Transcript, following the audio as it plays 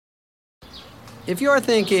If you're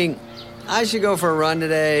thinking, I should go for a run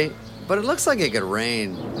today, but it looks like it could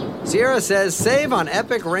rain, Sierra says save on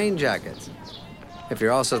epic rain jackets. If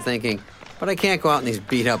you're also thinking, but I can't go out in these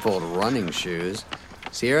beat-up old running shoes,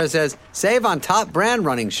 Sierra says save on top brand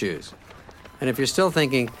running shoes. And if you're still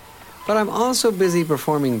thinking, but I'm also busy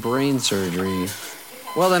performing brain surgery,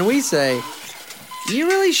 well, then we say, you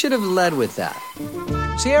really should have led with that.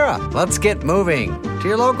 Sierra, let's get moving to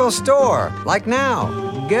your local store, like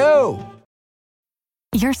now. Go!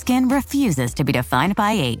 Your skin refuses to be defined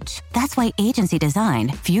by age. That's why Agency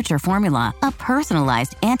designed Future Formula, a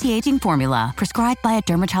personalized anti-aging formula prescribed by a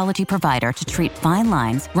dermatology provider to treat fine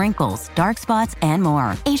lines, wrinkles, dark spots, and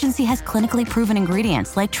more. Agency has clinically proven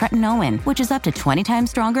ingredients like tretinoin, which is up to 20 times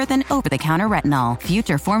stronger than over-the-counter retinol.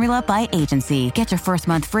 Future Formula by Agency. Get your first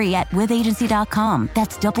month free at withagency.com.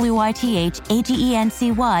 That's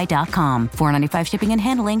WITHAGENCY.com. $4.95 shipping and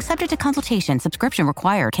handling, subject to consultation. Subscription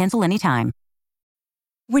required. Cancel anytime.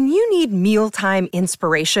 When you need mealtime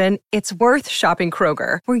inspiration, it's worth shopping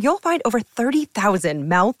Kroger, where you'll find over 30,000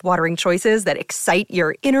 mouth-watering choices that excite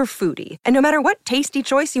your inner foodie. And no matter what tasty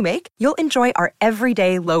choice you make, you'll enjoy our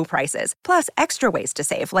everyday low prices, plus extra ways to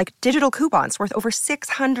save, like digital coupons worth over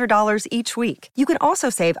 $600 each week. You can also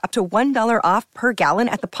save up to $1 off per gallon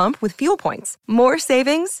at the pump with fuel points. More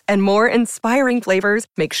savings and more inspiring flavors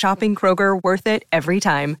make shopping Kroger worth it every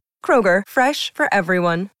time. Kroger, fresh for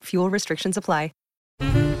everyone. Fuel restrictions apply.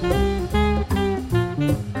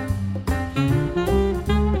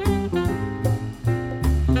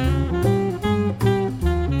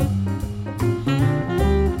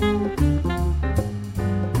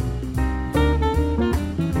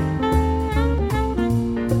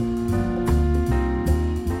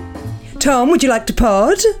 Tom, would you like to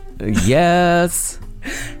pod? Yes.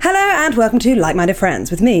 Hello and welcome to Like-Minded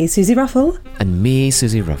Friends with me, Susie Ruffle. And me,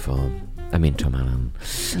 Susie Ruffle. I mean, Tom Allen.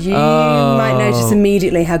 You might notice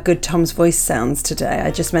immediately how good Tom's voice sounds today.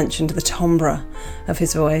 I just mentioned the timbre of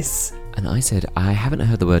his voice. And I said, I haven't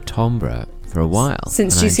heard the word timbre for a while.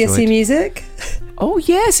 Since GCSE music? Oh,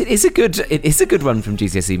 yes, it is a good one from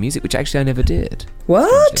GCSE music, which actually I never did.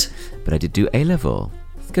 What? But I did do A-level.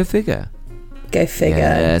 Go figure. Go figure.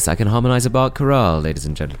 Yes, I can harmonise a Bart chorale, ladies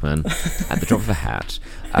and gentlemen, at the drop of a hat.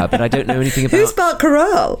 But I don't know anything about... Who's Bart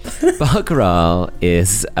chorale? Bart chorale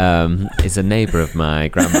is a neighbour of my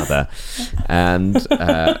grandmother. And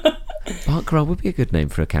Bart chorale would be a good name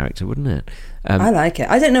for a character, wouldn't it? I like it.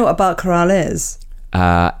 I don't know what a Bart chorale is.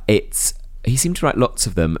 He seemed to write lots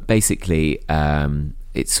of them. Basically,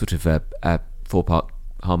 it's sort of a four-part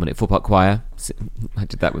harmonic, four-part choir. I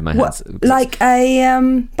did that with my hands. Like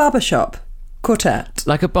a barbershop quartet?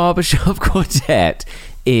 Like a barbershop quartet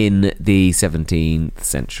in the 17th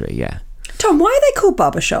century, yeah. Tom, why are they called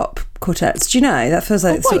barbershop quartets? Do you know? That feels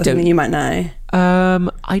like something you might know.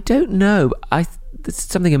 I don't know. It's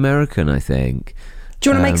something American, I think. Do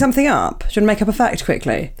you want to make something up? Do you want to make up a fact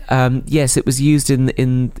quickly? Yes, it was used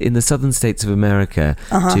in the southern states of America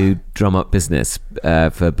to drum up business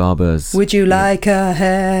for barbers. Would you like a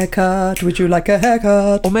haircut? Would you like a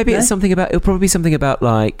haircut? Or maybe it's something about... It'll probably be something about,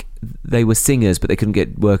 like, they were singers, but they couldn't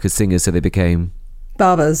get work as singers, so they became...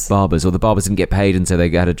 Barbers. Or the barbers didn't get paid, and so they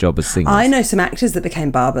had a job as singers. I know some actors that became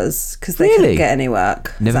barbers because they couldn't get any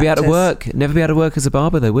work. Never be able to work as a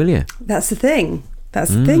barber, though, will you? That's the thing.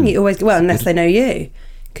 That's the thing. You always... Well, unless they know you.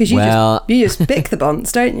 Because you just Bick the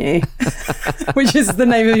Bonds, don't you? Which is the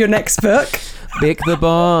name of your next book. Bick the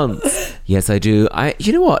Bonds. Yes, I do.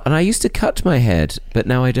 You know what? And I used to cut my head, but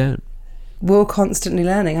now I don't. We're all constantly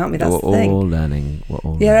learning, aren't we? That's the thing. We're all learning.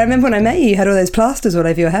 I remember when I met you, you had all those plasters all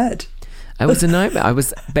over your head. It was a nightmare. I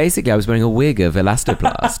was wearing a wig of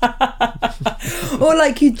elastoplast. Or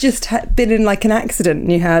like you'd just been in like an accident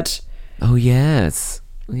and you had... Oh, yes.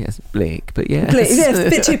 Yes, bleak, but yes. Bleak. Yeah, it's a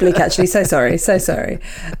bit too bleak, actually. So sorry.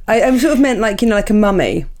 I sort of meant like, like a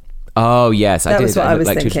mummy. Oh, yes, I did. That was what I was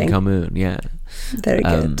like thinking. Tutankhamun, yeah. Very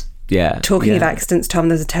good. Yeah. Talking of accidents, Tom,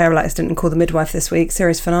 there's a terrible accident in Call the Midwife this week.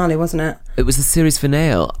 Series finale, wasn't it? It was the series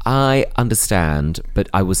finale. I understand, but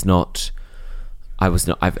I was not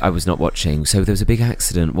watching. So there was a big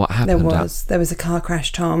accident. What happened? There was a car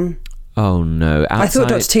crash, Tom. Oh, no. I thought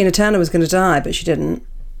Dr. Tina Turner was going to die, but she didn't.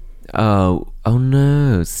 Oh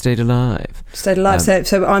no! Stayed alive. So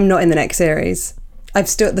I'm not in the next series.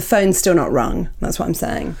 The phone's still not rung. That's what I'm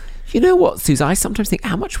saying. You know what, Suze? I sometimes think,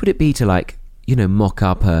 how much would it be to mock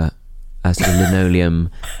up a sort of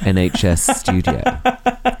linoleum NHS studio?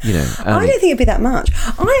 I don't think it'd be that much.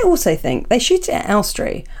 I also think they shoot it at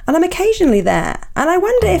Elstree, and I'm occasionally there, and I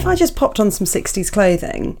wonder if I just popped on some 60s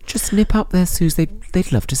clothing. Just nip up there, Suze.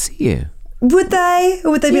 They'd love to see you. Would they? Or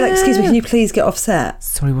would they be like, excuse me, can you please get off set?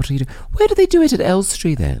 Sorry, what are you doing? Where do they do it at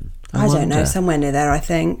Elstree then? I don't know, somewhere near there, I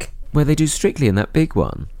think. Where they do Strictly in that big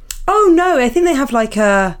one? Oh, no, I think they have like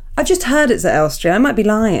a... I've just heard it's at Elstree. I might be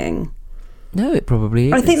lying. No, it probably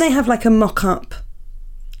is. I think they have like a mock-up,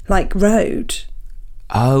 like, road.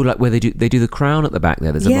 Oh, like where they do the Crown at the back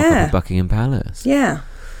there. There's a mock-up of Buckingham Palace. Yeah.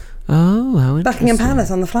 Oh, how interesting. Buckingham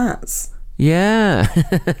Palace on the flats. Yeah.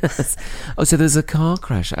 Oh, so there's a car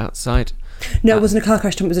crash outside. No, it wasn't a car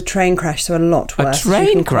crash, it was a train crash, so a lot worse. A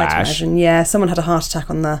train crash? Yeah, someone had a heart attack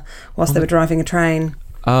whilst they were driving a train.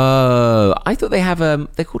 Oh, I thought they have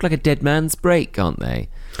they're called like a dead man's brake, aren't they?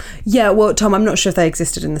 Yeah, well, Tom, I'm not sure if they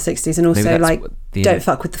existed in the 60s, and also, like, don't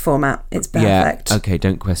fuck with the format. It's perfect. Yeah, okay,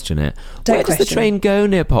 don't question it. Where does the train go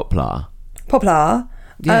near Poplar? Poplar?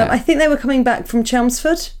 Yeah. I think they were coming back from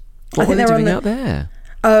Chelmsford. What were they doing out there?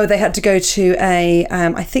 Oh, they had to go to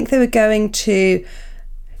I think they were going to...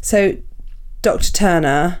 So, Dr.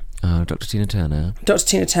 Turner... Oh, Dr. Tina Turner. Dr.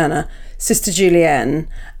 Tina Turner, Sister Julienne,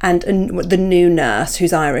 and the new nurse,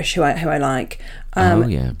 who's Irish, who I like.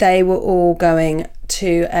 They were all going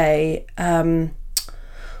to a...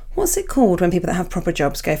 what's it called when people that have proper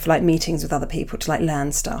jobs go for like meetings with other people to like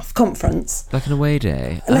learn stuff? Conference. Like an away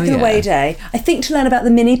day. Like an away day. I think to learn about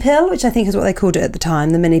the mini pill, which I think is what they called it at the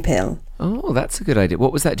time, the mini pill. Oh, that's a good idea.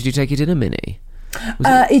 What was that? Did you take it in a mini?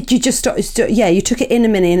 You just stopped. You took it in a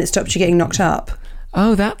mini and it stopped you getting knocked up.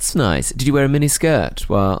 Oh, that's nice. Did you wear a mini skirt?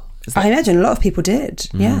 Well, I imagine a lot of people did.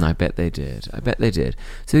 Yeah, I bet they did.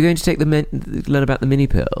 So you're going to take learn about the mini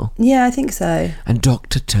pill? Yeah, I think so. And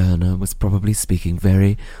Dr. Turner was probably speaking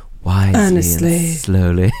very wisely, earnestly, and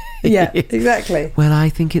slowly. Yeah, exactly. Well, I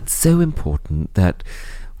think it's so important that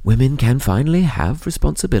women can finally have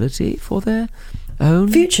responsibility for their own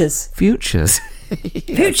futures. Futures,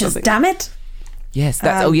 damn it. Yes,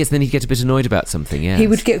 that's. Then he'd get a bit annoyed about something. Yeah, he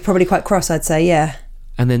would get probably quite cross, I'd say. Yeah.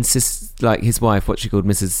 And then, like his wife, what's she called,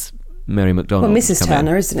 Mrs. Mary McDonald? Well, Mrs.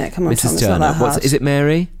 Turner, isn't it? Come on, Mrs. Tom, it's Turner. not that hard. Is it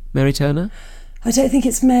Mary? Mary Turner? I don't think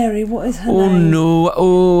it's Mary. What is her name? Oh no!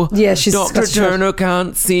 Oh, yeah, she's Dr. Turner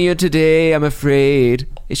can't see you today. I'm afraid.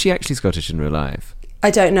 Is she actually Scottish in real life?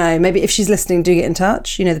 I don't know. Maybe if she's listening, do get in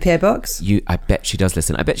touch. You know the PO box. I bet she does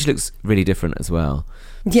listen. I bet she looks really different as well.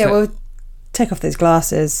 Yeah, well, take off those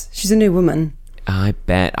glasses. She's a new woman. I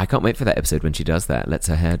bet. I can't wait for that episode when she does that. Lets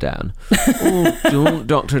her hair down. Oh, don't,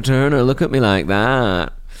 Dr. Turner, look at me like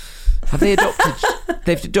that. Have they adopted...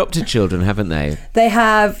 They've adopted children, haven't they? They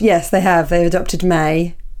have. Yes, they have. They've adopted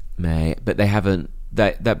May. But they haven't...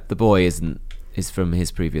 the boy is from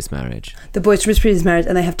his previous marriage. The boy's from his previous marriage,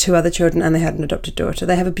 and they have 2 other children, and they had an adopted daughter.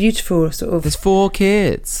 They have a beautiful sort of... There's 4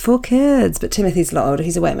 kids. 4 kids, but Timothy's a lot older.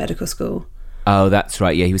 He's away at medical school. Oh, that's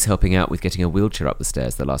right. Yeah, he was helping out with getting a wheelchair up the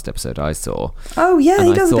stairs the last episode I saw. Oh, yeah,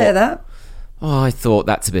 he does a bit of that. Oh, I thought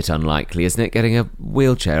that's a bit unlikely, isn't it? Getting a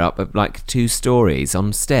wheelchair up like 2 stories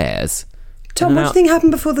on stairs. Tom, what do you think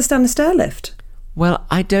happened before the stand stair lift? Well,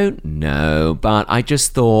 I don't know, but I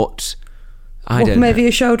just thought... I don't know. Maybe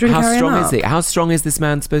a shoulder and carry him up? How strong is he? How strong is this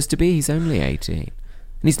man supposed to be? He's only 18. And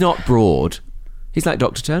he's not broad. He's like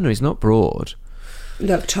Dr. Turner, he's not broad.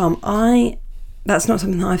 Look, Tom, that's not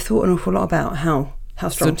something that I've thought an awful lot about, how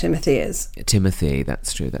strong Timothy is. Timothy,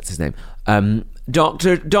 that's true, that's his name.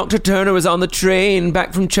 Dr. Turner was on the train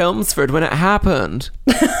back from Chelmsford when it happened.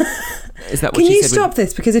 Is that what Can she you said? stop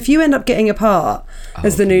this? Because if you end up getting a part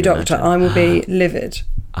as the new Doctor, I will be livid.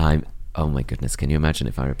 Oh my goodness, can you imagine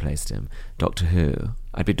if I replaced him? Doctor Who?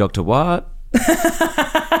 I'd be Dr. what?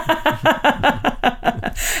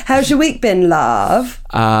 How's your week been, love?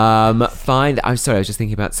 Fine. I'm sorry, I was just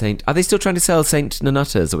thinking about Saint... Are they still trying to sell Saint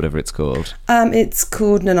Nonnatus or whatever it's called? It's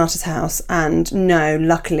called Nonnatus House, and no,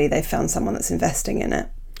 luckily they found someone that's investing in it.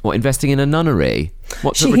 What, investing in a nunnery?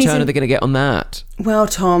 What sort of return are they going to get on that? Well,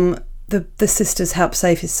 Tom, the sisters helped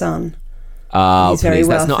save his son. Oh, please,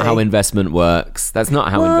 that's not how investment works.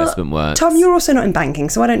 Investment works. Tom, you're also not in banking,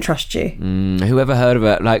 so I don't trust you. Whoever heard of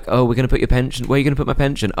it? Like, oh, we're going to put your pension... Where are you going to put my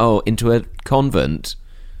pension? Oh, into a convent.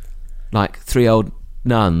 Like 3 old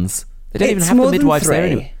nuns. They don't even have the midwives there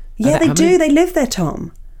anymore. Yeah, they do. They live there,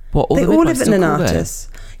 Tom. What, they all live at Nonnatus.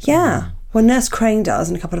 Yeah. Well, Nurse Crane does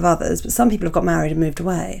and a couple of others, but some people have got married and moved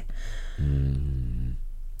away.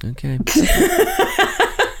 Okay.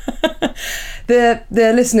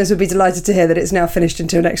 The listeners would be delighted to hear that it's now finished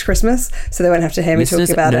until next Christmas, so they won't have to hear me talk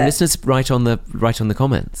about it. Listeners write on the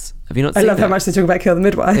comments. Have you not seen I love how much they talk about Kill the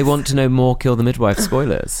Midwife. They want to know more Kill the Midwife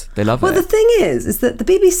spoilers. They love it. Well, the thing is that the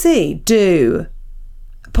BBC do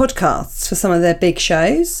podcasts for some of their big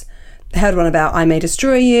shows. They had one about I May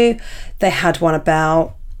Destroy You. They had one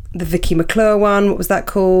about the Vicky McClure one. What was that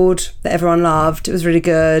called? That everyone loved. It was really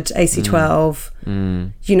good. AC12.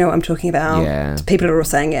 You know what I'm talking about. Yeah. People are all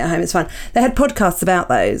saying it at home. It's fun. They had podcasts about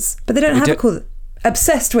those, but they don't have it called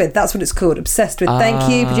Obsessed with, that's what it's called. Obsessed with.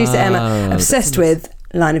 Thank you, producer Emma. Obsessed with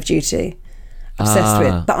Line of Duty. Obsessed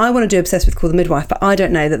with. But I want to do Obsessed with Call the Midwife, but I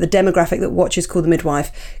don't know that the demographic that watches Call the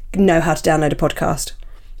Midwife know how to download a podcast.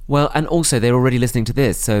 Well, and also they're already listening to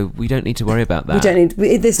this, so we don't need to worry about that. We don't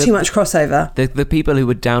need... There's too much crossover. The people who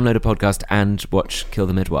would download a podcast and watch Kill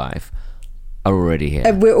the Midwife are already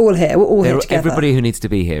here. We're all here. We're all here together. Everybody who needs to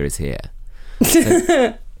be here is here.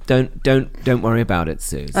 So don't worry about it,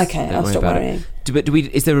 Suze. Okay, I'll stop worrying.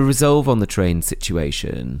 Is there a resolve on the train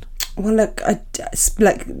situation? Well, look,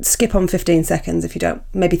 skip on 15 seconds if you don't,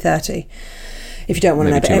 maybe 30, if you don't want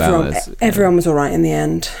to know. But everyone was all right in the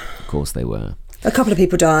end. Of course they were. A couple of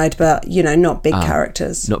people died, but, not big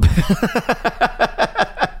characters.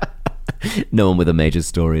 No one with a major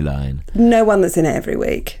storyline. No one that's in it every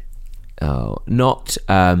week. Oh, not.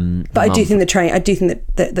 But I do think that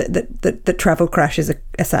travel crashes are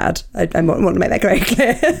sad. I want to make that very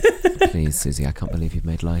clear. Please, Susie, I can't believe you've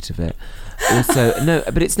made light of it. Also, no,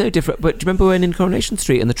 but it's no different. But do you remember when in Coronation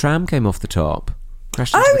Street and the tram came off the top?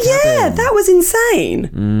 Crashed into the cabin? That was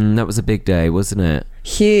insane. That was a big day, wasn't it?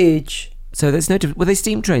 Huge. So there's no difference. Were they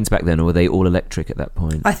steam trains back then, or were they all electric at that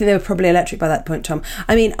point? I think they were probably electric by that point, Tom.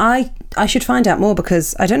 I mean, I should find out more,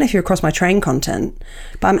 because I don't know if you're across my train content,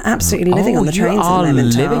 but I'm absolutely living on the trains at the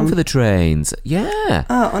moment, you are living Tom. for the trains. Yeah.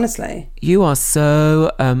 Oh, honestly. You are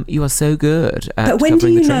so good at But when do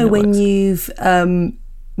you know networks. when you've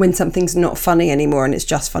when something's not funny anymore and it's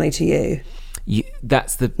just funny to you?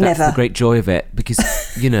 That's the great joy of it, because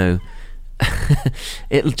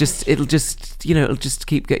it'll just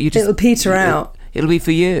keep going. It'll peter out. It'll be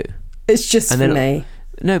for you. It's just for me.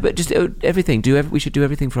 No, but just everything. We should do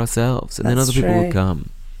everything for ourselves, and then other people will come.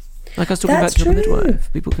 Like I was talking about Kill the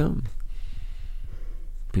Midwife. People come.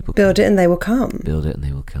 Build it and they will come. Build it and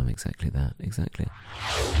they will come. Exactly that. Exactly.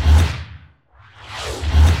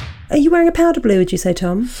 Are you wearing a powder blue, would you say,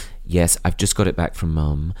 Tom? Yes, I've just got it back from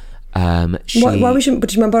Mum. Why would you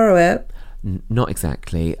borrow it? Not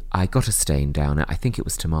exactly. I got a stain down it. I think it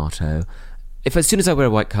was tomato. As soon as I wear a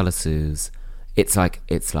white colour, Suze, it's like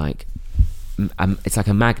a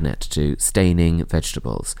magnet to staining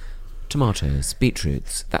vegetables, tomatoes,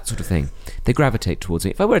 beetroots, that sort of thing. They gravitate towards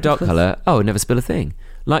me. If I wear a dark colour, I never spill a thing.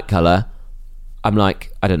 Light colour, I'm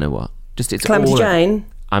like, I don't know what. Just it's Calamity Jane.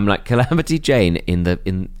 I'm like Calamity Jane in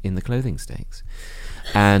the clothing stakes.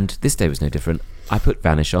 And this day was no different. I put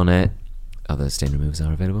Vanish on it. Other stain removers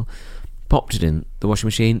are available. Popped it in the washing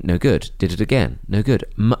machine, no good. Did it again, no good.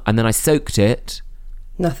 And then I soaked it.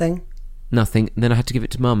 Nothing. And then I had to give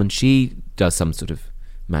it to Mum, and she does some sort of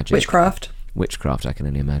magic. Witchcraft, I can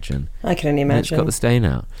only imagine. And it's got the stain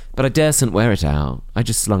out. But I daresn't wear it out. I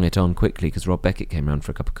just slung it on quickly because Rob Beckett came round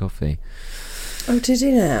for a cup of coffee. Oh, did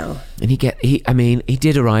he now? And he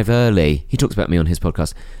did arrive early. He talks about me on his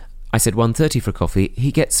podcast. I said 1:30 for a coffee.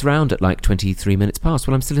 He gets round at like 23 minutes past.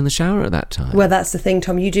 Well, I'm still in the shower at that time. Well, that's the thing,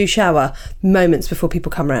 Tom. You do shower moments before people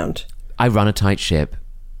come round. I run a tight ship.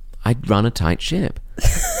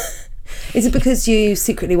 Is it because you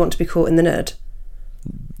secretly want to be caught in the nerd?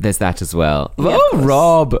 There's that as well. Yeah,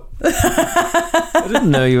 Rob! I didn't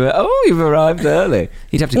know you were... Oh, you've arrived early.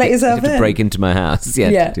 You'd have to break into my house.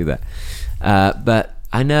 Yeah, to do that. But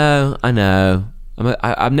I know. I'm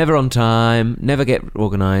never on time, never get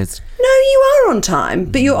organised. No, you are on time,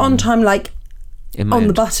 but you're on time like on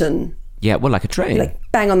the button. Yeah, well, like a train. Like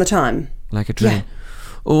bang on the time. Like a train. Yeah.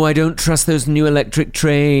 Oh, I don't trust those new electric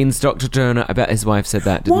trains, Dr. Turner. I bet his wife said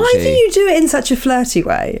that, didn't she? Why do you do it in such a flirty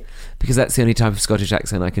way? Because that's the only type of Scottish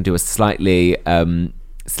accent I can do, a slightly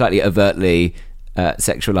overtly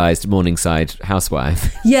sexualised Morningside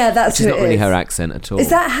housewife. Yeah, that's which is not really her accent at all. Is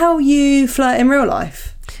that how you flirt in real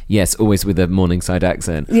life? Yes, always with a Morningside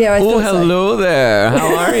accent. Yeah, I thought so. Hello there.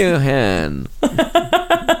 How are you, Hen?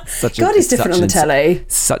 God, he's different on the telly.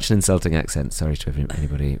 Such an insulting accent. Sorry to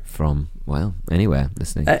anybody from, well, anywhere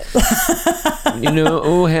listening. Hen,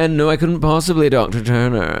 no, I couldn't possibly, Dr.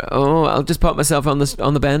 Turner. Oh, I'll just pop myself on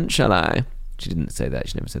the bench, shall I? She didn't say that.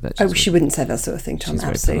 She never said that. She wouldn't say that sort of thing, Tom. She's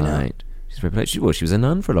absolutely very polite. Not. She's very polite. She was a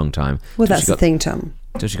nun for a long time. Well, that's the thing, Tom.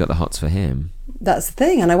 Until she got the hots for him. That's the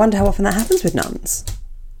thing, and I wonder how often that happens with nuns.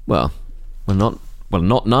 Not none.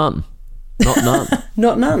 Not none.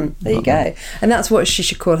 Not none. There you go. And that's what she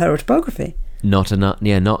should call her autobiography. Not a nun.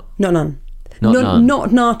 Yeah, not none. Not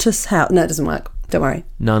Nartus House. No, it doesn't work. Don't worry.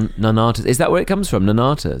 Nanatas. Is that where it comes from?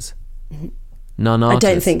 Nanatas. Nanatas. I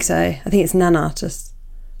don't think so. I think it's Nanatas.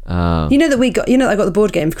 Oh. You know that I got the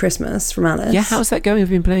board game for Christmas from Alice. Yeah, how's that going? Have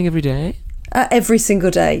you been playing every day? Every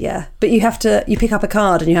single day, yeah. But you pick up a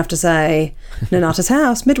card and you have to say, Nanatas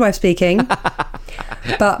House, midwife speaking.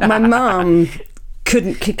 But my mum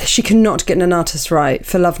she cannot get an artist right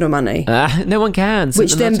for Love Nor Money, No one can.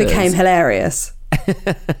 which then became hilarious.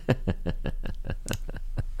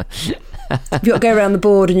 You've got to go around the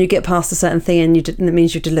board and you get past a certain thing and it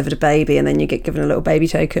means you've delivered a baby, and then you get given a little baby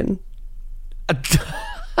token.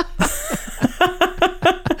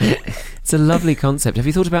 It's a lovely concept. Have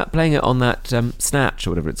you thought about playing it on that Snatch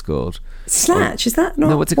or whatever it's called? Snatch? Is that not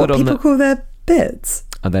No, what's it what called on people the- call their bits?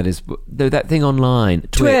 Oh, that is that thing online.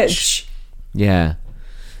 Twitch. Yeah.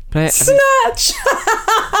 Play it. Snatch!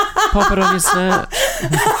 Pop it on your Snatch.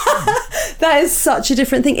 That is such a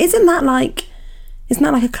different thing. Isn't that like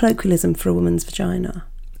a colloquialism for a woman's vagina?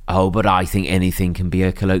 Oh, but I think anything can be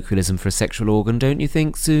a colloquialism for a sexual organ, don't you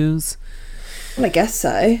think, Suze? Well, I guess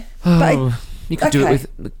so. Oh, you could do it okay. with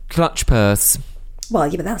the clutch purse. Well,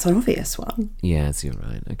 yeah, but that's an obvious one. Yes, you're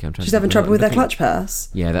right. Okay, I'm trying. She's to having think trouble of with her looking- clutch purse.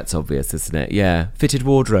 Yeah, that's obvious, isn't it? Yeah, fitted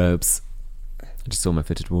wardrobes. I just saw my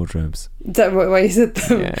fitted wardrobes. Don't what you said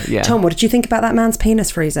them. Yeah. Tom, what did you think about that man's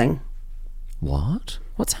penis freezing? What?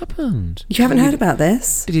 What's happened? You haven't heard about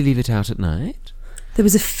this? Did he leave it out at night? There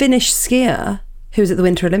was a Finnish skier who was at the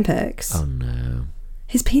Winter Olympics. Oh no.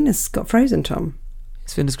 His penis got frozen, Tom.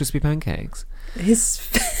 It's Finder's crispy pancakes. His...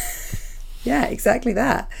 Yeah, exactly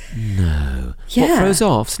that. No. Yeah. What, froze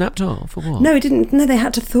off? Snapped off? Or what? No, it didn't. No, they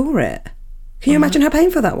had to thaw it. Can you imagine how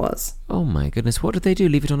painful that was? Oh my goodness. What did they do?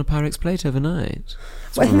 Leave it on a Pyrex plate overnight?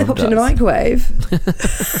 That's Well, I think they what popped it in a does. microwave.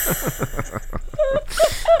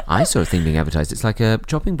 I saw a thing being advertised. It's like a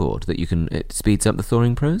chopping board that it speeds up the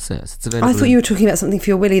thawing process. It's available. I thought you were talking about something for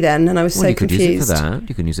your willy then, and I was Well, so you could confused. use it for that.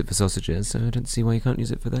 You can use it for sausages, so I don't see why you can't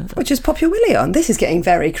use it for that. Well, just pop your willy on. This is getting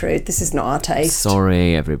very crude. This is not our taste.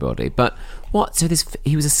 Sorry, everybody. But what? So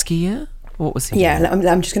he was a skier? What was he? Yeah, doing?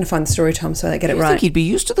 I'm just going to find the story, Tom, so I get it I right. think he'd be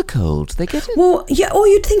used to the cold. They get it. Well, yeah, or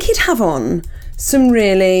you'd think he'd have on some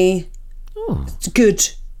really Oh. good,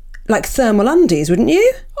 like, thermal undies, wouldn't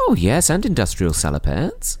you? Oh yes, and industrial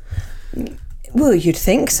salopettes. Well, you'd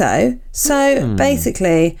think so. So,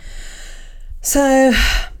 basically,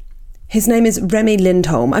 his name is Remy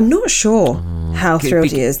Lindholm. I'm not sure how Be- thrilled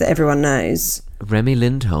be- he is that everyone knows. Remy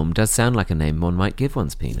Lindholm does sound like a name one might give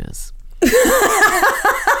one's penis.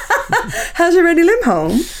 How's your Remy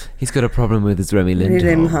Lindholm? He's got a problem with his Remy Remy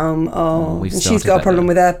Lindholm. Lindholm, oh. we've And she's started got a that problem now.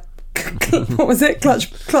 with her, what was it, clutch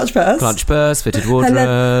purse? Clutch purse, fitted Her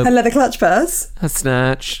wardrobe, leather clutch purse. her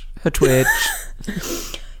snatch, her twitch.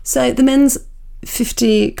 So the men's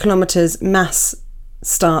 50 kilometres mass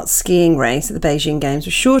start skiing race at the Beijing Games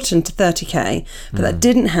was shortened to 30k, but that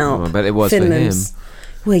didn't help. Oh, I bet it was for Finland's,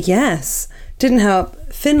 well, yes, didn't help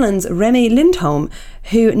Finland's Remy Lindholm,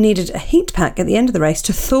 who needed a heat pack at the end of the race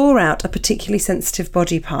to thaw out a particularly sensitive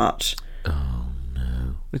body part.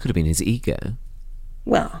 It could have been his ego.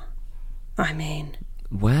 Well, I mean,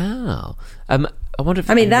 Wow. I wonder if...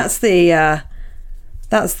 that's the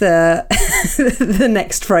the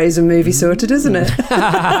next Frozen movie sorted, isn't it?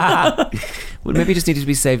 Well, maybe he just needed to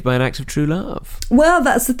be saved by an act of true love. Well,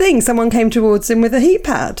 that's the thing. Someone came towards him with a heat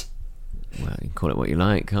pad. Well, you can call it what you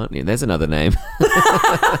like, can't you? There's another name.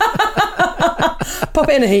 Pop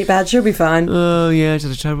it in a heat pad, she'll be fine. Oh, yeah, she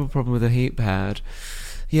had a terrible problem with a heat pad.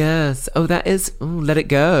 Yes. Oh, that is... Oh, let it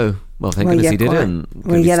go. Well, thank Well, goodness yeah, he quite. didn't. Could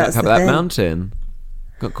Well, be yeah, stuck that's up the that thing. mountain.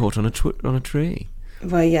 Got caught on a tree.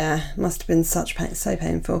 Well, yeah, must have been so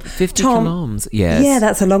painful. 50 Tom, kilometres. Yes. Yeah,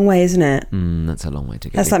 that's a long way, isn't it? That's a long way to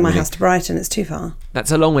get. That's your like my Remy- house to Brighton. It's too far.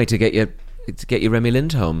 That's a long way to get your Remy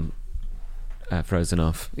Lindholm frozen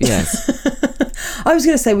off. Yes. I was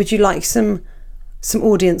going to say, would you like some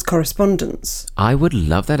audience correspondence? I would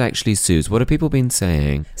love that actually, Suze. What have people been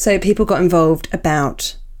saying? So people got involved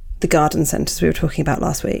about the garden centres we were talking about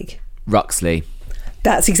last week. Ruxley.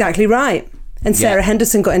 That's exactly right. And Sarah Yeah.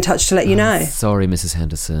 Henderson got in touch to let you know. Sorry, Mrs.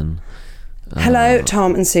 Henderson. Hello,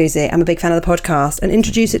 Tom and Susie. I'm a big fan of the podcast and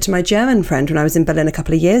introduced it to my German friend when I was in Berlin a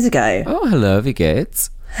couple of years ago. Oh, hello, wie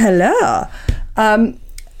geht's? Hello.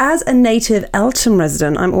 As a native Eltham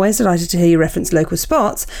resident, I'm always delighted to hear you reference local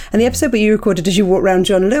spots, and the episode that you recorded as you walked around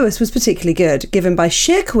John Lewis was particularly good, given by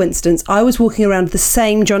sheer coincidence I was walking around the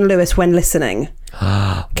same John Lewis when listening.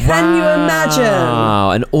 Can you imagine Wow,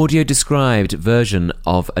 an audio-described version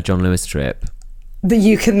of a John Lewis trip. that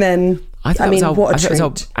you can then... I thought what a it was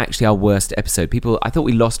treat. actually our worst episode. I thought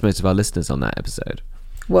we lost most of our listeners on that episode.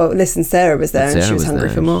 Well, listen, Sarah was there and Sarah she was hungry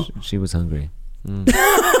there. for more. She was hungry.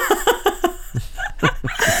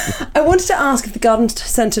 I wanted to ask if the garden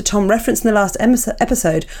centre Tom referenced in the last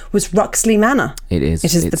episode was Ruxley Manor. It is.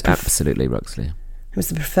 It is It's the absolutely Ruxley. It was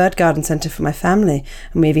the preferred garden centre for my family,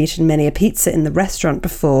 and we have eaten many a pizza in the restaurant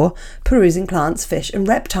before, perusing plants, fish and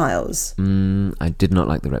reptiles. I did not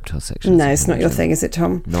like the reptile section. No, it's not your thing, is it,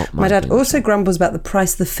 Tom? Not my dad thing, also Tom. grumbles about the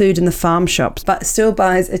price of the food in the farm shops, but still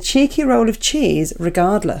buys a cheeky roll of cheese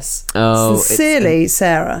regardless. Oh, Sincerely,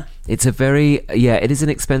 Sarah. It's a very, it is an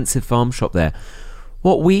expensive farm shop there.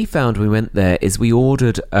 What we found when we went there is we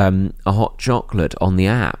ordered a hot chocolate on the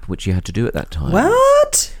app, which you had to do at that time.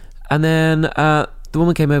 What? And then the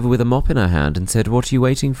woman came over with a mop in her hand and said, "What are you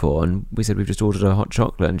waiting for?" And we said, "We've just ordered a hot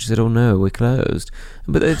chocolate." And she said, "Oh no, we're closed."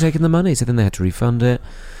 But they'd taken the money, so then they had to refund it.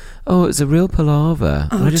 Oh, it was a real palaver.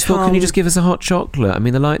 Oh, and I just thought, can you just give us a hot chocolate? I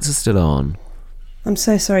mean, the lights are still on. I'm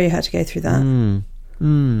so sorry you had to go through that.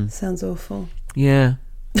 Sounds awful. Yeah.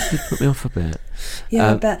 It put me off a bit.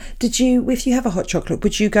 Yeah, I bet. Did you, if you have a hot chocolate,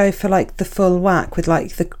 would you go for like the full whack with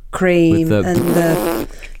like the cream With the and the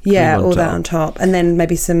cream on all that top. on top, and then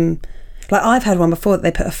maybe some, like I've had one before that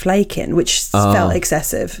they put a flake in, which felt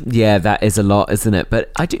excessive. Yeah, that is a lot, isn't it?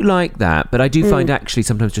 But I do like that. But I do find actually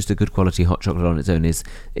sometimes just a good quality hot chocolate on its own is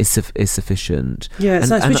sufficient. Yeah, it's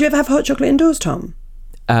nice. Would you ever have hot chocolate indoors, Tom?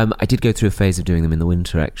 I did go through a phase of doing them in the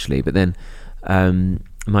winter, actually, but then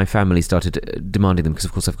my family started demanding them because,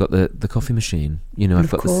 of course, I've got the coffee machine. You know,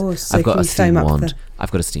 Of course, so I've got can a you steam foam up wand. the-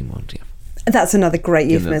 I've got a steam wand. Yeah, That's another great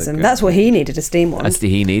Another euphemism. great- That's what he needed, a steam wand.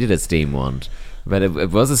 he needed a steam wand, but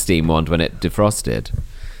it was a steam wand when it defrosted.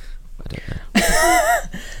 I don't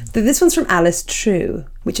know. This one's from Alice True,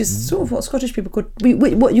 which is sort of what Scottish people call,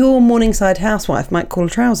 what your Morningside housewife might call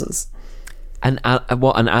trousers. And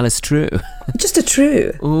what an Alice True. Just a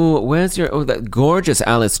true. Oh, where's that gorgeous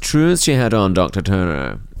Alice Trues she had on, Dr.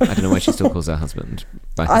 Turner? I don't know why she still calls her husband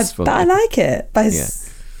by his full But I name. like it by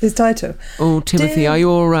his title. Oh, Timothy, Dear- are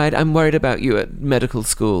you all right? I'm worried about you at medical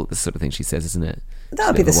school. This sort of thing she says, isn't it? That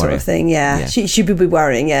would be the sort of thing, yeah. She would be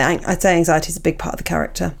worrying, yeah. I'd say anxiety is a big part of the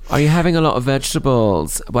character. Are you having a lot of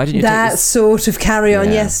vegetables? Why didn't you That take this? sort of carry on,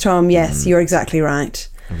 Yeah. yes, Tom, yes, you're exactly right.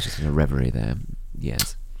 I was just in a reverie there.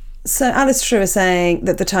 Yes. So Alice True is saying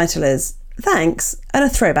that the title is Thanks and a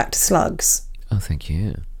throwback to Slugs. Oh, thank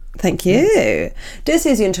you. Thank you. Dear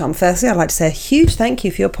Susie and Tom, firstly, I'd like to say a huge thank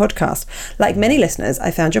you for your podcast. Like many listeners,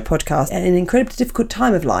 I found your podcast at an incredibly difficult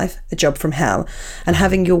time of life, a job from hell, and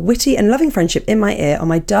having your witty and loving friendship in my ear on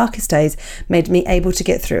my darkest days made me able to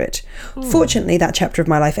get through it. Fortunately, that chapter of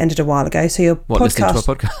my life ended a while ago, so your Listening to podcast...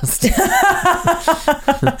 our podcast?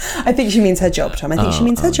 I think she means her job, Tom. I think she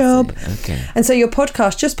means her job. I see. Okay. And so your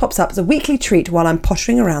podcast just pops up as a weekly treat while I'm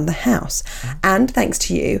pottering around the house. And thanks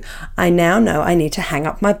to you, I now know I need to hang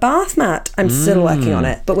up my bath mat. I'm still working on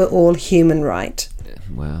it, but we're all human, right?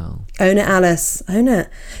 Well, Own it, Alice. Own it.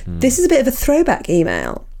 This is a bit of a throwback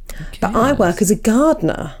email, but I work as a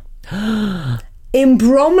gardener. In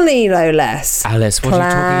Bromley, no less. Alice, what are you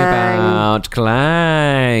talking about?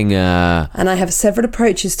 Clang. And I have several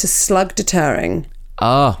approaches to slug deterring,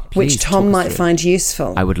 Please which Tom talk us might through. find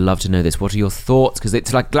useful. I would love to know this. What are your thoughts? Because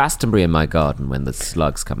it's like Glastonbury in my garden when the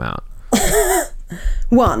slugs come out.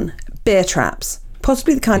 1. Beer traps.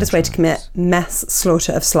 Possibly the kindest way to commit mass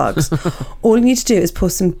slaughter of slugs. All you need to do is pour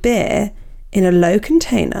some beer in a low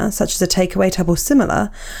container, such as a takeaway tub or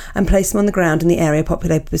similar, and place them on the ground in the area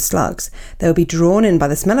populated with slugs. They will be drawn in by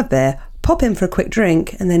the smell of beer, pop in for a quick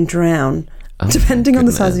drink, and then drown. Depending on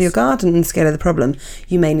the size of your garden and the scale of the problem,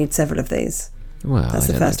 you may need several of these. Well, That's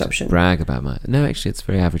the I don't first like to option. Brag about my... No, actually, it's a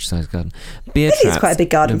very average sized garden. Beer I think it's traps- quite a big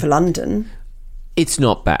garden for London. It's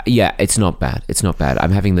not bad. Yeah, it's not bad. It's not bad.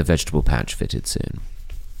 I'm having the vegetable patch fitted soon.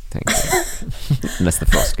 Thank you. Unless the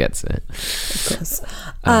frost gets it. Of course.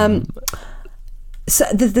 So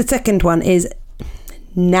the second one is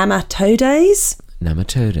nematodes.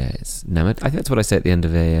 Nematodes. I think that's what I say at the end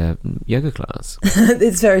of a yoga class.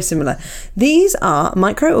 It's very similar. These are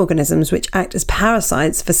microorganisms which act as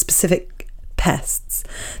parasites for specific pests.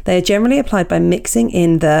 They are generally applied by mixing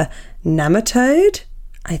in the nematode,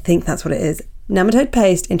 I think that's what it is, nematode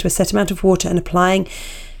paste into a set amount of water and applying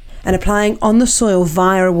on the soil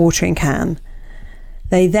via a watering can.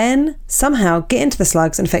 They then somehow get into the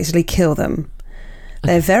slugs and effectively kill them.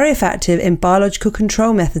 They're very effective in biological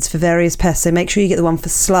control methods for various pests, so make sure you get the one for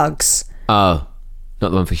slugs, Oh, not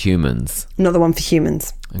the one for humans. not the one for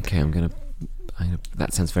humans. Okay, I'm gonna.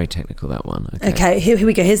 That sounds very technical. That one. Okay, here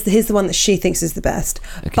we go. Here's the one that she thinks is the best.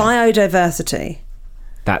 Okay. Biodiversity.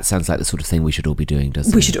 That sounds like the sort of thing we should all be doing,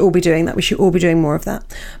 doesn't We it? should all be doing that. We should all be doing more of that.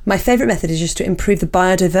 My favourite method is just to improve the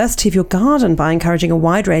biodiversity of your garden by encouraging a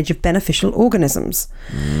wide range of beneficial organisms.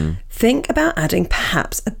 Think about adding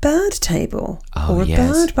perhaps a bird table or a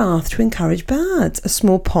yes. bird bath to encourage birds, a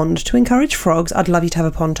small pond to encourage frogs. I'd love you to have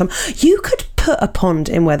a pond, Tom. You could put a pond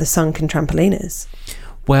in where the sunken trampoline is.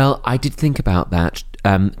 Well, I did think about that.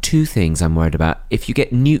 Two things I'm worried about. If you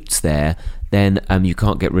get newts there, then you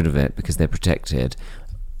can't get rid of it because they're protected.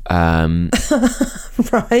 Right.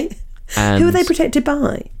 And, Who are they protected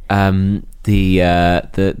by? The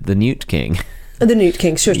Newt King. The Newt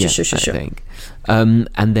King. Sure. I think. And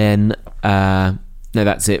then no,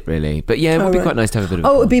 that's it really. But yeah, it would be quite nice to have a bit of.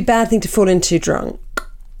 Oh, it would be a bad thing to fall into drunk.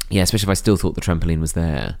 Yeah, especially if I still thought the trampoline was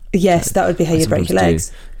there. Yes, that would be how you break your legs.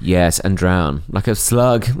 Do. Yes, and drown like a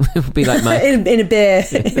slug. It would be like my in a beer.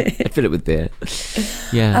 I'd fill it with beer.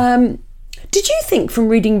 Yeah. Did you think from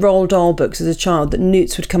reading Roald Dahl books as a child that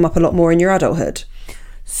newts would come up a lot more in your adulthood?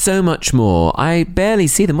 So much more. I barely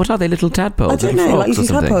see them. What are they? Little tadpoles? I don't know. Like you see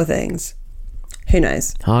tadpole things. Who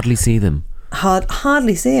knows? Hardly see them.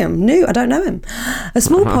 Hardly see him. No, I don't know him. A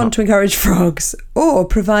small pond to encourage frogs, or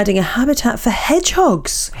providing a habitat for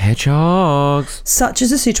hedgehogs. Hedgehogs. Such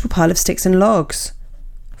as a suitable pile of sticks and logs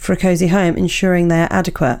for a cosy home, ensuring they are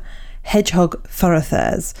adequate. Hedgehog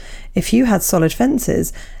thoroughfares. If you had solid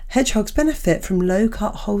fences, hedgehogs benefit from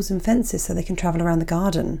low-cut holes in fences so they can travel around the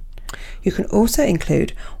garden. You can also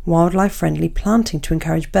include wildlife-friendly planting to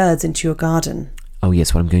encourage birds into your garden. Oh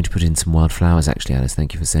yes, well I'm going to put in some wildflowers actually, Alice.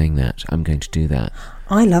 Thank you for saying that. I'm going to do that.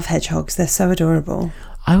 I love hedgehogs. They're so adorable.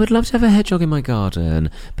 I would love to have a hedgehog in my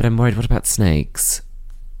garden, but I'm worried, what about snakes?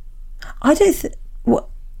 I don't... What?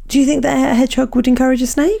 Do you think that a hedgehog would encourage a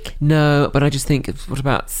snake? No, but I just think, what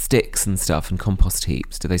about sticks and stuff and compost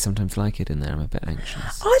heaps? Do they sometimes like it in there? I'm a bit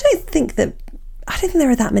anxious. I don't think there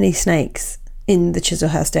are that many snakes in the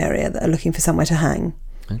Chislehurst area that are looking for somewhere to hang.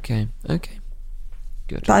 Okay.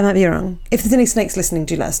 Good. But I might be wrong. If there's any snakes listening,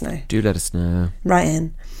 do let us know. Do let us know. Right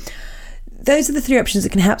in. Those are the 3 options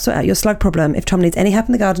that can help sort out your slug problem. If Tom needs any help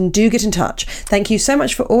in the garden, do get in touch. Thank you so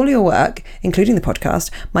much for all your work, including the podcast.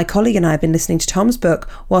 My colleague and I have been listening to Tom's book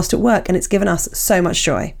whilst at work, and it's given us so much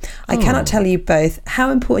joy. I cannot tell you both how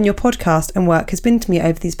important your podcast and work has been to me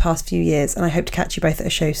over these past few years, and I hope to catch you both at a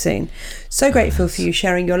show soon. So grateful for you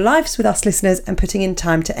sharing your lives with us listeners and putting in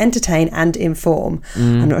time to entertain and inform.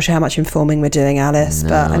 I'm not sure how much informing we're doing, Alice,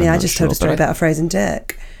 but I mean, I just told a story about a frozen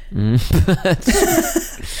dick.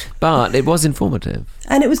 But it was informative.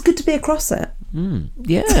 And it was good to be across it.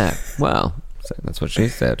 Yeah, well, so that's what she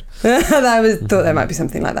said. I thought there might be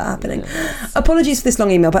something like that happening. Apologies for this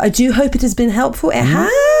long email, but I do hope it has been helpful. It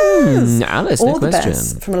has. Alice, all no the question.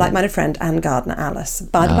 best from a like-minded friend and gardener, Alice.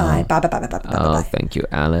 Bye. Oh, thank you,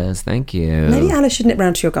 Alice. Thank you. Maybe Alice should nip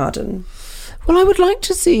round to your garden. Well, I would like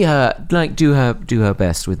to see her do her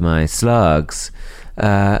best with my slugs.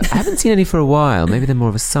 I haven't seen any for a while. Maybe they're more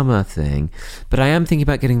of a summer thing. But I am thinking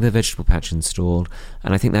about getting the vegetable patch installed,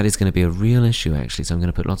 and I think that is going to be a real issue, actually. So I'm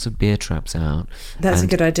going to put lots of beer traps out. That's a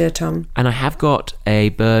good idea, Tom. And I have got a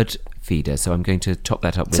bird feeder, so I'm going to top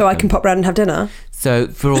that up with So I can pop round and have dinner? So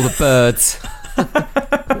for all the birds.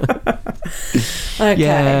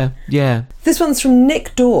 Okay. Yeah. This one's from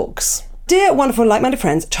Nick Dorks. Dear wonderful like-minded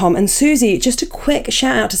friends, Tom and Susie, just a quick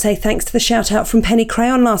shout out to say thanks to the shout out from Penny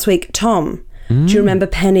Crayon last week. Tom, do you remember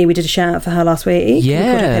Penny? We did a shout out for her last week. Yes. We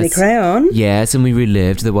called her Penny Crayon. Yes, and we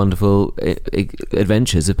relived the wonderful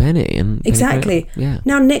adventures of Penny. And exactly. Penny Crayon. Yeah.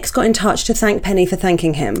 Now Nick's got in touch to thank Penny for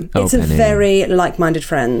thanking him. It's a Penny. very like-minded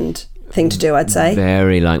friend thing to do, I'd say.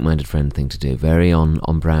 Very like-minded friend thing to do. Very on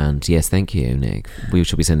brand. Yes, thank you, Nick. We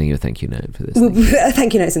shall be sending you a thank you note for this. A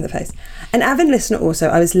thank you note's in the post. An avid listener also,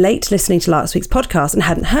 I was late listening to last week's podcast and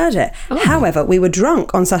hadn't heard it. However, we were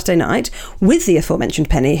drunk on Saturday night with the aforementioned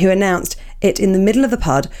Penny, who announced it in the middle of the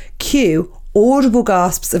pod, cue audible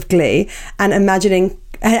gasps of glee and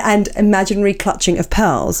imaginary clutching of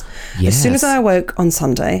pearls. Yes. As soon as I awoke on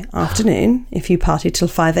Sunday afternoon, if you partied till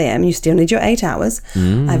 5 a.m, you still need your 8 hours,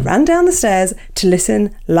 I ran down the stairs to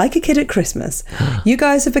listen like a kid at Christmas. You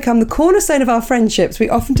guys have become the cornerstone of our friendships. We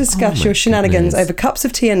often discuss your shenanigans over cups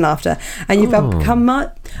of tea and laughter, and you've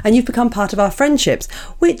become part of our friendships,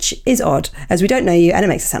 which is odd, as we don't know you and it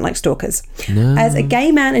makes us sound like stalkers. No. As a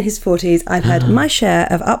gay man in his 40s, I've had my share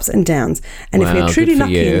of ups and downs, and if we're truly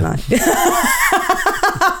lucky in life...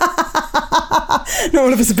 Not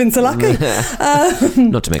all of us have been so lucky.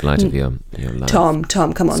 Not to make light of your life. Tom,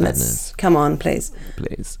 come on, Sadness. come on, please.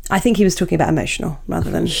 I think he was talking about emotional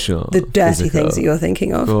rather than the dirty things that you're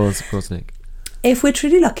thinking of. Of course, Nick. If we're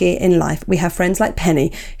truly lucky in life, we have friends like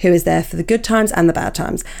Penny, who is there for the good times and the bad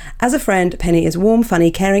times. As a friend, Penny is warm, funny,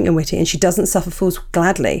 caring and witty, and she doesn't suffer fools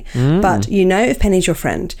gladly. But you know, if Penny's your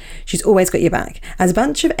friend, she's always got your back. As a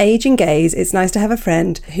bunch of aging gays, it's nice to have a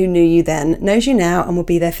friend who knew you then, knows you now, and will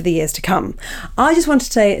be there for the years to come. I just want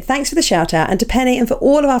to say thanks for the shout out, and to Penny and for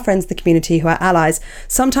all of our friends in the community who are allies.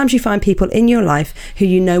 Sometimes you find people in your life who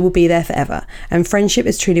you know will be there forever, and friendship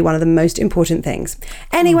is truly one of the most important things.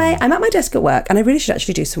 Anyway, I'm at my desk at work, and I really should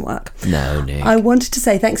actually do some work. No, Nick. I wanted to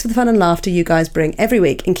say thanks for the fun and laughter you guys bring every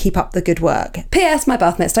week and keep up the good work. P.S. My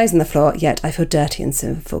bath mat stays on the floor, yet I feel dirty and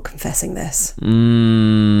sinful confessing this.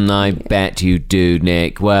 I bet you do,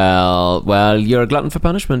 Nick. Well, you're a glutton for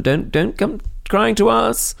punishment. Don't come crying to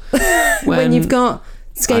us. When you've got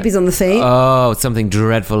scabies on the feet. Oh, something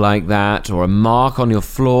dreadful like that, or a mark on your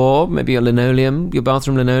floor. Maybe your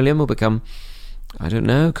bathroom linoleum will become, I don't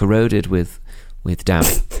know, corroded with damp.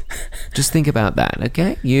 Just think about that,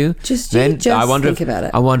 okay? Think about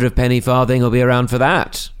it. I wonder if Penny Farthing will be around for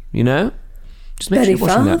that, you know? Just make Penny sure you're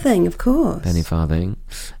washing that. Farthing, of course. Penny Farthing.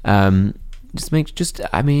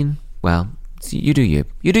 You do you.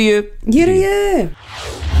 You do you. You do you.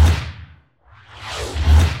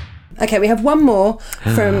 Okay, we have one more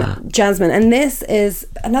from Jasmine, and this is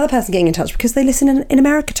another person getting in touch because they listen in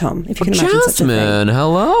America, Tom, if you can imagine such a thing. Jasmine,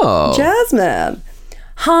 hello. Jasmine.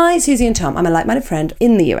 Hi, Susie and Tom. I'm a like-minded friend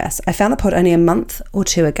in the US. I found the pod only a month or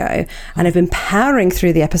two ago, and I've been powering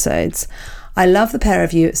through the episodes. I love the pair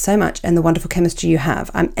of you so much and the wonderful chemistry you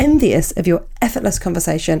have. I'm envious of your effortless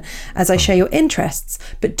conversation as I share your interests,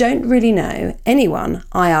 but don't really know anyone,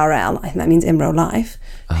 IRL, I think that means in real life,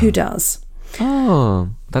 who does. Oh,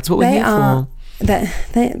 that's what we're here for. They're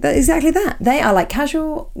exactly that. They are like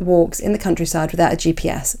casual walks in the countryside without a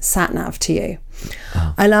GPS, sat-nav to you.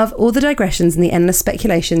 Oh. I love all the digressions and the endless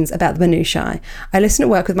speculations about the minutiae. I listen at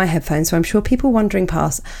work with my headphones, so I'm sure people wandering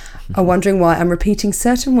past are wondering why I'm repeating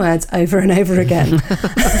certain words over and over again.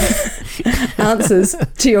 Answers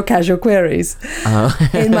to your casual queries.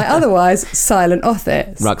 In my otherwise silent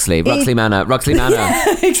office. Ruxley Manor.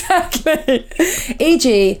 Yeah, exactly.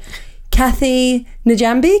 E.g., Kathy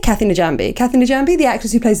Najambi, the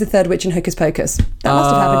actress who plays the third witch in Hocus Pocus. That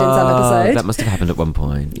must have happened in some episode. That must have happened at one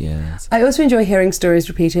point, yes. I also enjoy hearing stories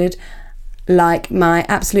repeated, like my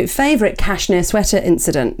absolute favourite cashmere sweater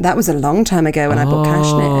incident. That was a long time ago when I bought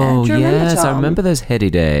cashmere. Do you remember, Tom? I remember those heady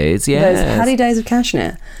days, yes. Those heady days of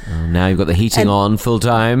cashmere. Oh, now you've got the heating on full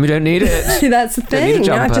time. You don't need it. That's the thing.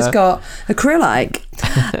 Now I've just got acrylic.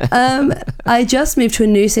 I just moved to a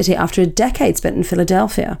new city after a decade spent in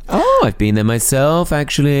Philadelphia. Oh, I've been there myself,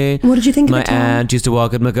 actually. What did you think of it, Tom? My aunt used to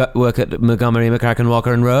work at Montgomery, McCracken,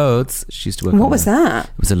 Walker and Rhodes. She used to work. What was that?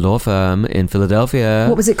 It was a law firm in Philadelphia.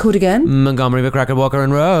 What was it called again? Montgomery, McCracken, Walker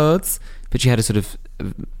and Rhodes. But she had a sort of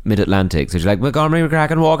mid-Atlantic, so she's like Montgomery,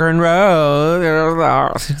 McCracken, Walker and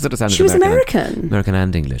Rhodes. Sort of sounded she was American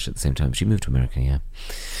and English at the same time. She moved to America, yeah.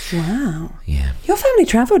 Wow. Yeah. Your family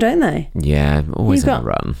travel, don't they? Yeah, always on the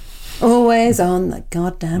run. Always on the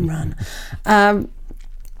goddamn run.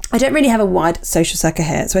 I don't really have a wide social circle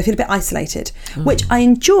here, so I feel a bit isolated, which I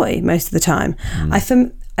enjoy most of the time.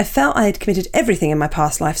 I felt I had committed everything in my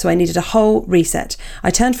past life, so I needed a whole reset. I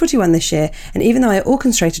turned 41 this year, and even though I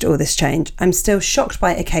orchestrated all this change, I'm still shocked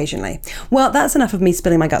by it occasionally. Well, that's enough of me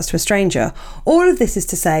spilling my guts to a stranger. All of this is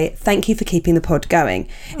to say thank you for keeping the pod going.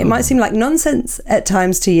 It might seem like nonsense at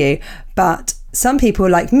times to you, but some people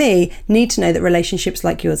like me need to know that relationships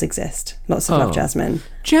like yours exist. Lots of love, Jasmine.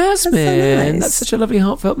 Jasmine, that's so nice. That's such a lovely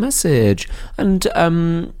heartfelt message. And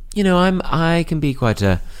I can be quite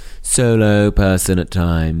a solo person at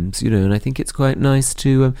times, and I think it's quite nice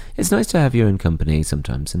to have your own company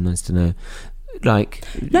sometimes, and nice to know,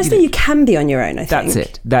 that you can be on your own. I think that's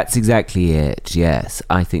it. That's exactly it. Yes,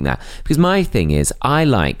 I think that, because my thing is I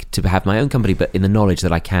like to have my own company, but in the knowledge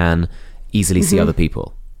that I can easily see other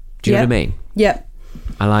people. Do you know what I mean? Yep.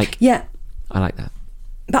 I like that.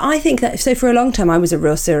 But I think that, so for a long time I was a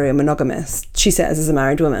real serial monogamist, she says, as a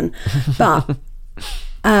married woman. But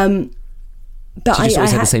But she just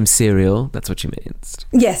always had the same cereal. That's what she means.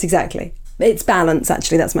 Yes, exactly. It's balance,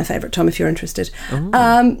 actually. That's my favourite, Tom, if you're interested.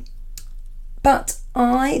 But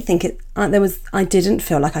I think I didn't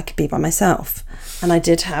feel like I could be by myself. And I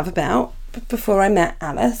did have before I met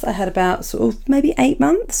Alice, I had about sort of maybe 8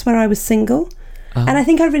 months where I was single. And I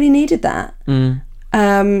think I really needed that.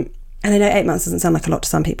 And I know 8 months doesn't sound like a lot to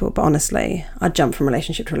some people, but honestly, I'd jump from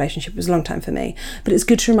relationship to relationship. It was a long time for me. But it's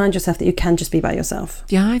good to remind yourself that you can just be by yourself.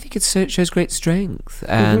 Yeah, I think it shows great strength.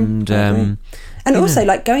 And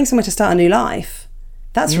also, going somewhere to start a new life,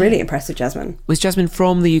 that's really impressive, Jasmine. Was Jasmine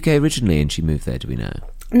from the UK originally and she moved there, do we know?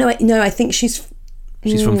 No, I think she's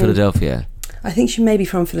from Philadelphia. I think she may be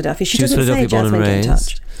from Philadelphia. She was doesn't say, Jasmine, get in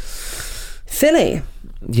touch. Philly.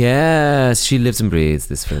 Yes, she lives and breathes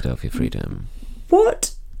this Philadelphia freedom.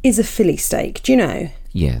 What is a Philly steak? Do you know?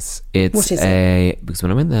 Yes, it's what is it? Because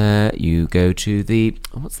when I went there, you go to the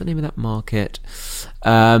what's the name of that market? Is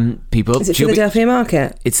it Philadelphia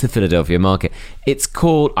Market? It's the Philadelphia Market. It's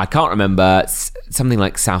called, I can't remember, something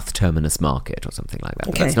like South Terminus Market or something like that.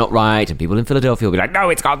 Okay. But that's not right, and people in Philadelphia will be like, no,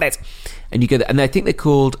 it's got this. And you go there, and I think they're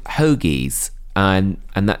called hoagies.